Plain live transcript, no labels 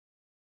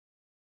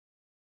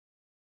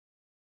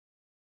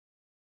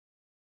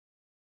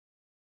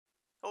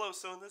Hello,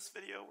 so in this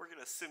video we're going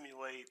to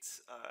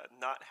simulate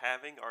not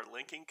having our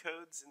linking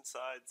codes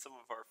inside some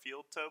of our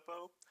field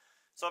topo.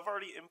 So I've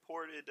already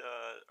imported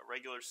a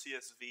regular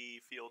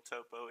CSV field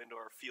topo into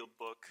our field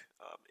book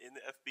in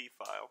the FB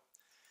file.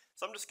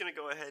 So I'm just going to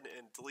go ahead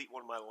and delete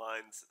one of my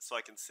lines so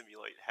I can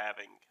simulate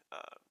having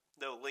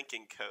no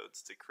linking codes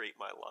to create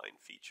my line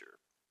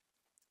feature.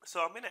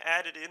 So I'm going to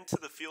add it into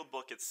the field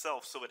book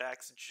itself so it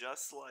acts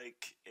just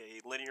like a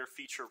linear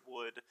feature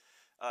would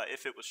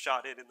if it was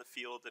shot in the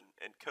field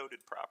and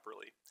coded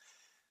properly.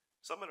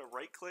 So I'm going to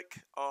right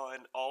click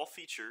on all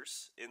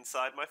features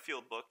inside my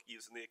field book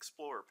using the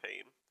Explorer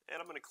pane, and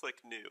I'm going to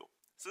click New.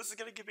 So this is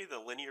going to give me the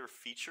linear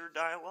feature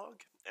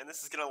dialog, and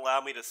this is going to allow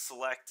me to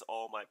select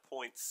all my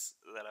points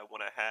that I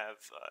want to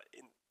have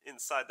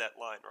inside that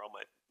line, or all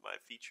my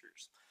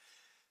features.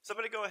 So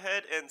I'm going to go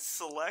ahead and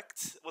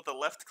select with a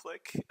left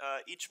click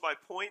each of my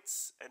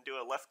points and do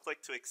a left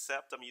click to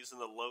accept. I'm using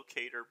the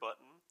locator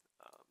button.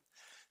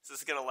 So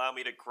this is going to allow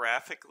me to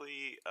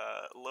graphically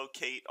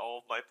locate all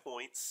of my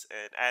points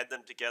and add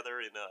them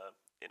together in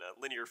a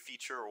linear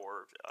feature,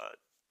 or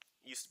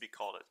used to be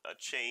called a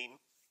chain.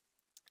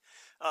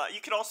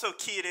 You can also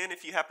key it in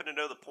if you happen to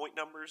know the point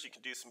numbers. You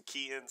can do some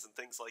key-ins and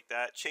things like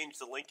that. Change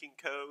the linking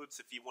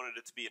codes. If you wanted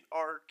it to be an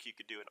arc, you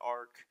could do an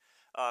arc.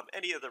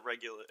 Any of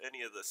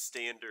the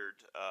standard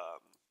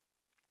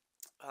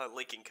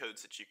linking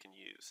codes that you can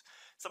use.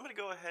 So I'm going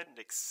to go ahead and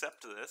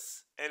accept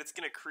this, and it's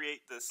going to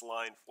create this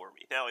line for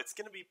me. Now it's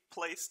going to be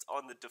placed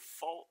on the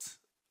default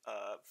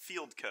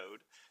field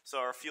code. So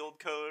our field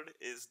code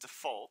is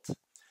default.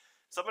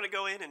 So I'm going to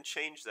go in and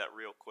change that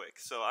real quick.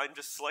 So I'm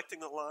just selecting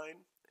the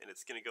line, and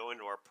it's going to go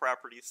into our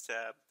Properties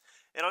tab.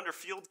 And under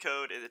field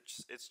code,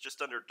 it's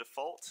just under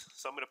default.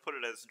 So I'm going to put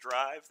it as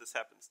drive. This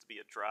happens to be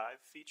a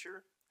drive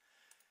feature.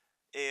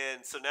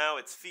 And so now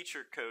it's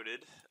feature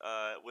coded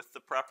with the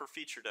proper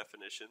feature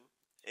definition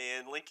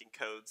and linking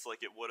codes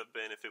like it would have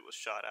been if it was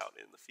shot out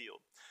in the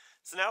field.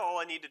 So now all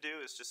I need to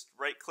do is just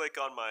right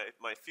click on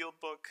my field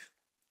book,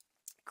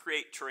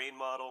 create terrain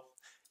model,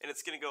 and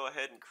it's going to go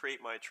ahead and create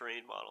my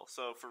terrain model.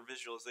 So for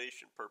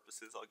visualization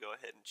purposes, I'll go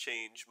ahead and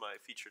change my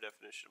feature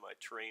definition of my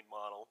terrain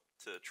model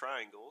to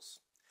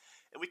triangles.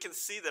 And we can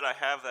see that I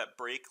have that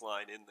break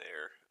line in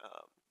there,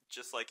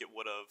 just like it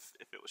would have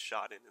if it was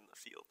shot in the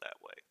field that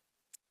way.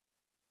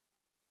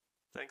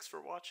 Thanks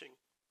for watching.